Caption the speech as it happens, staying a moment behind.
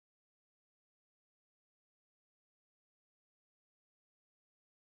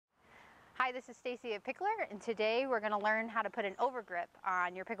Hi, this is Stacie at Pickler, and today we're going to learn how to put an overgrip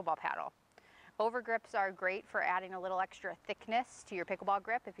on your pickleball paddle. Overgrips are great for adding a little extra thickness to your pickleball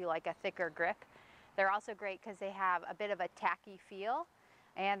grip if you like a thicker grip. They're also great because they have a bit of a tacky feel,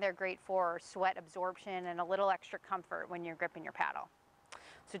 and they're great for sweat absorption and a little extra comfort when you're gripping your paddle.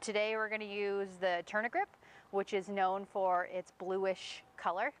 So today we're going to use the Overgrip, which is known for its bluish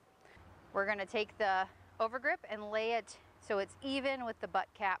color. We're going to take the Overgrip and lay it so it's even with the butt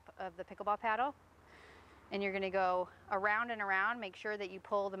cap of the pickleball paddle. And you're going to go around and around. Make sure that you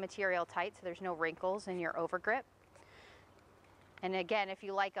pull the material tight so there's no wrinkles in your overgrip. And again, if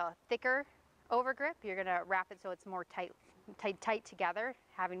you like a thicker overgrip, you're going to wrap it so it's more tight together,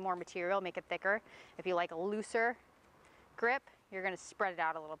 having more material, make it thicker. If you like a looser grip, you're going to spread it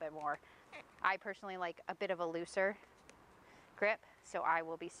out a little bit more. I personally like a bit of a looser grip, so I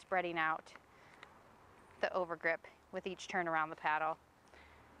will be spreading out the overgrip with each turn around the paddle.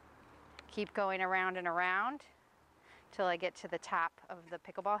 Keep going around and around till I get to the top of the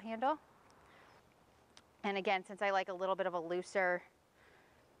pickleball handle. And again, since I like a little bit of a looser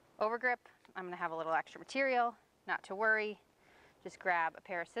overgrip, I'm going to have a little extra material. Not to worry, just grab a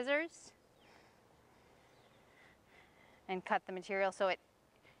pair of scissors and cut the material so it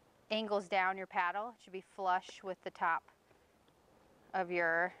angles down your paddle. It should be flush with the top of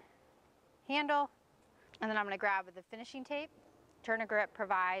your handle. And then I'm going to grab the finishing tape. Overgrip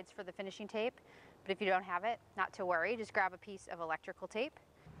provides for the finishing tape, but if you don't have it, not to worry, just grab a piece of electrical tape.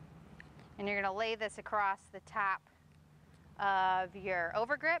 And you're going to lay this across the top of your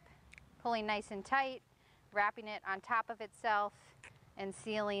overgrip, pulling nice and tight, wrapping it on top of itself, and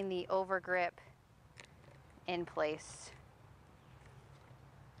sealing the overgrip in place.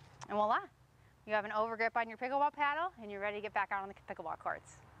 And voila! You have an overgrip on your pickleball paddle, and you're ready to get back out on the pickleball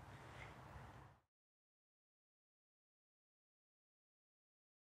courts.